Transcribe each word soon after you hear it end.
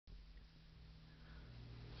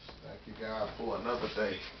God for another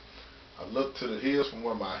day. I look to the hills from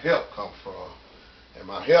where my help comes from, and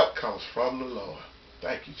my help comes from the Lord.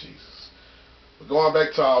 Thank you, Jesus. We're going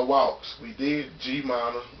back to our walks. We did G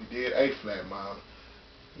minor, we did A flat minor.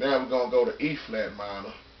 Now we're going to go to E flat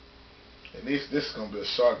minor. And this is going to be a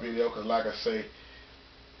short video because, like I say,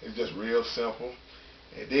 it's just real simple.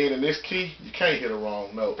 And then in this key, you can't hit a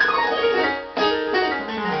wrong note.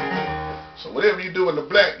 So whatever you do in the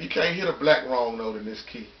black, you can't hit a black wrong note in this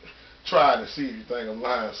key. Try it and see if you think I'm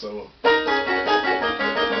lying. So they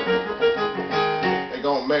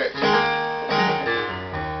gonna match.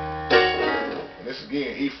 And this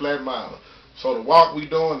again, E flat minor. So the walk we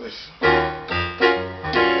doing this.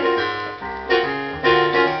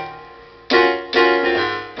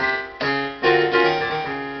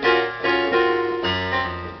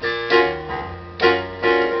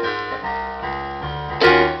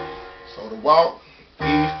 So the walk,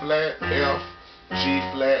 E flat, F, G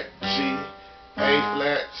flat, G, A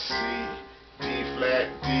flat, C, D flat,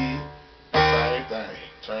 D, same thing.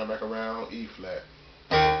 Turn back around, E flat.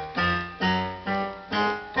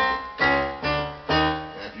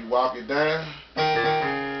 And if you walk it down,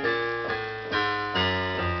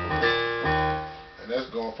 and that's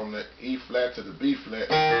going from the E flat to the B flat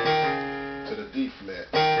to the D flat.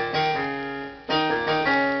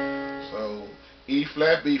 So E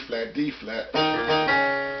flat, B flat, D flat,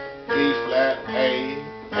 B flat, A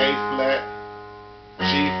flat, G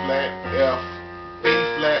flat, F, B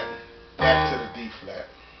flat, back to the D flat.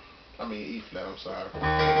 I mean E flat, I'm sorry.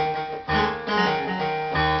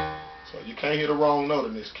 So you can't hit a wrong note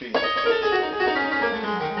in this key. So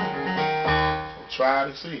try it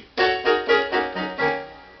and see.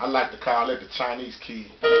 I like to call it the Chinese key.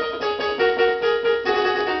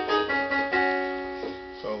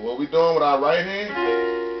 So what we doing with our right hand,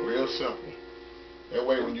 real simple. That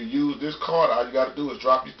way when you use this card, all you got to do is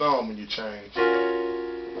drop your thumb when you change.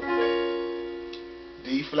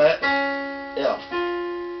 D flat, F,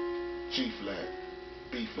 G flat,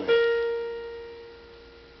 B flat.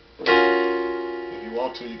 If you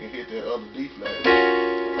want to, you can hit that other D flat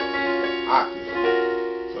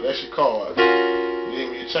octave. So that's your card. Then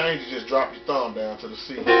when you change, you just drop your thumb down to the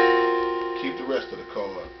C. Keep the rest of the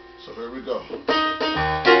card. So here we go.